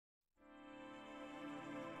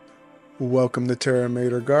Welcome to Terra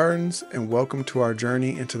Gardens, and welcome to our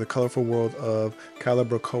journey into the colorful world of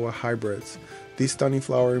Calibrachoa hybrids. These stunning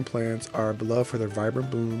flowering plants are beloved for their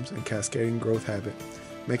vibrant blooms and cascading growth habit,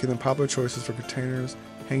 making them popular choices for containers,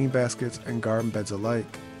 hanging baskets, and garden beds alike.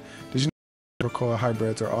 Did you know Calibrachoa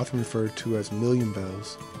hybrids are often referred to as million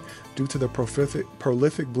bells? Due to their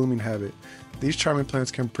prolific blooming habit, these charming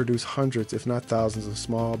plants can produce hundreds, if not thousands, of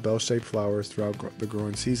small bell-shaped flowers throughout the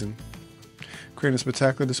growing season, creating a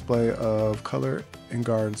spectacular display of color in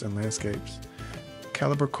gardens and landscapes.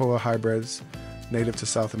 Calibrachoa hybrids, native to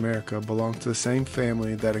South America, belong to the same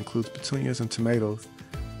family that includes petunias and tomatoes.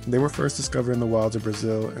 They were first discovered in the wilds of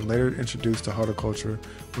Brazil and later introduced to horticulture,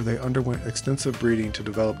 where they underwent extensive breeding to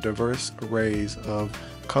develop diverse arrays of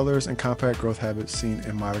colors and compact growth habits seen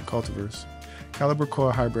in modern cultivars.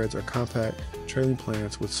 Calibrachoa hybrids are compact, trailing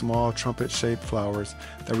plants with small trumpet-shaped flowers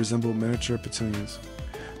that resemble miniature petunias.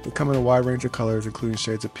 They come in a wide range of colors, including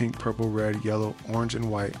shades of pink, purple, red, yellow, orange, and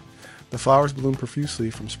white. The flowers bloom profusely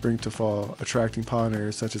from spring to fall, attracting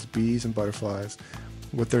pollinators such as bees and butterflies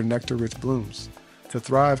with their nectar-rich blooms. To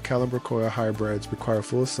thrive, Calibrachoa hybrids require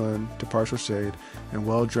full sun to partial shade and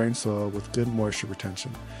well-drained soil with good moisture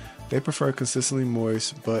retention. They prefer consistently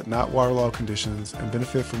moist but not waterlogged conditions and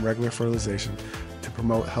benefit from regular fertilization to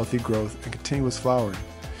promote healthy growth and continuous flowering.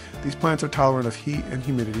 These plants are tolerant of heat and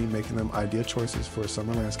humidity, making them ideal choices for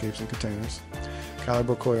summer landscapes and containers.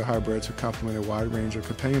 Calibrachoa hybrids will complement a wide range of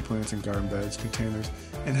companion plants in garden beds, containers,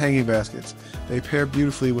 and hanging baskets. They pair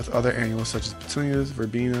beautifully with other annuals such as petunias,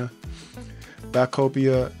 verbena,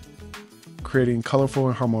 Bacopia, creating colorful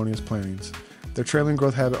and harmonious plantings. Their trailing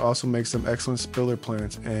growth habit also makes them excellent spiller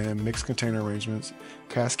plants and mixed container arrangements,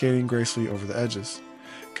 cascading gracefully over the edges.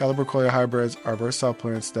 Calibrachoa hybrids are versatile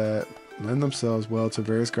plants that lend themselves well to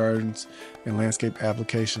various gardens and landscape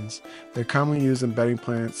applications. They're commonly used in bedding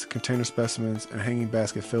plants, container specimens, and hanging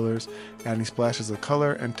basket fillers, adding splashes of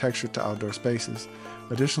color and texture to outdoor spaces.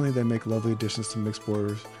 Additionally, they make lovely additions to mixed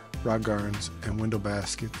borders, rock gardens, and window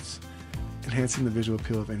baskets, enhancing the visual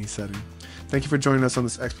appeal of any setting. Thank you for joining us on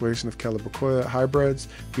this exploration of Calibrachoa hybrids.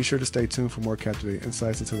 Be sure to stay tuned for more captivating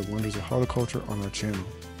insights into the wonders of horticulture on our channel.